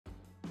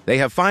They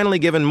have finally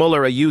given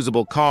Muller a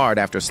usable card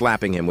after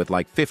slapping him with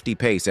like 50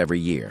 pace every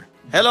year.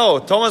 Hello,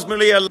 TOTS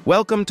Muller.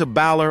 Welcome to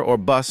Baller or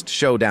Bust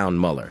Showdown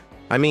Muller.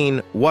 I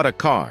mean, what a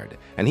card.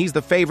 And he's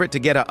the favorite to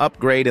get an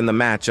upgrade in the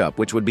matchup,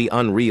 which would be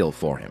unreal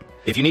for him.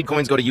 If you need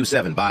coins, go to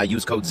U7.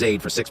 Use code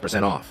ZADE for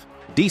 6% off.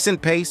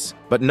 Decent pace,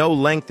 but no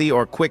lengthy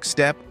or quick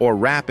step or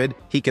rapid.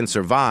 He can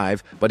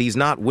survive, but he's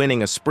not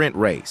winning a sprint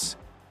race.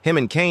 Him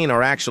and Kane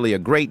are actually a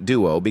great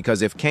duo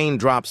because if Kane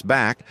drops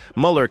back,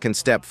 Muller can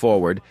step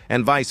forward,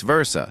 and vice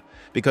versa,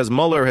 because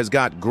Muller has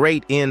got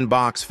great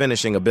in-box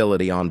finishing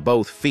ability on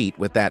both feet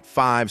with that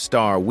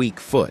 5-star weak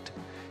foot.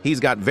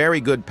 He's got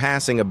very good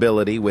passing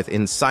ability with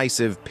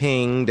incisive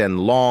pinged and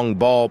long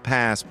ball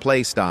pass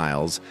play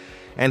styles,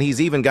 and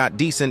he's even got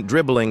decent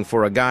dribbling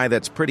for a guy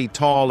that's pretty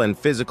tall and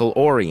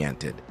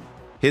physical-oriented.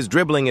 His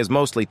dribbling is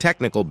mostly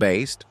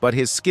technical-based, but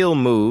his skill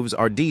moves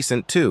are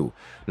decent too,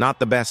 not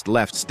the best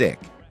left stick.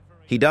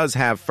 He does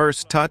have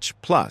first touch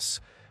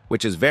plus,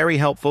 which is very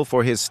helpful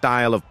for his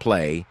style of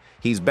play.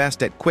 He's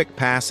best at quick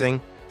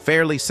passing,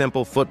 fairly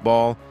simple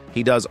football.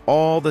 He does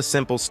all the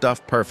simple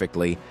stuff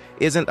perfectly,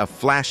 isn't a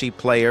flashy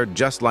player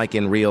just like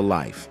in real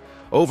life.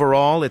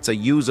 Overall, it's a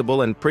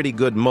usable and pretty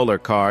good Muller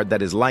card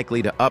that is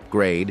likely to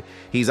upgrade.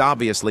 He's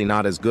obviously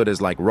not as good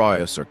as like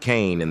Royce or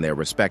Kane in their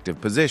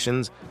respective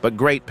positions, but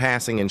great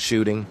passing and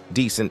shooting,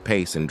 decent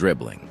pace and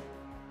dribbling.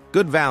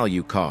 Good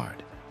value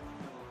card.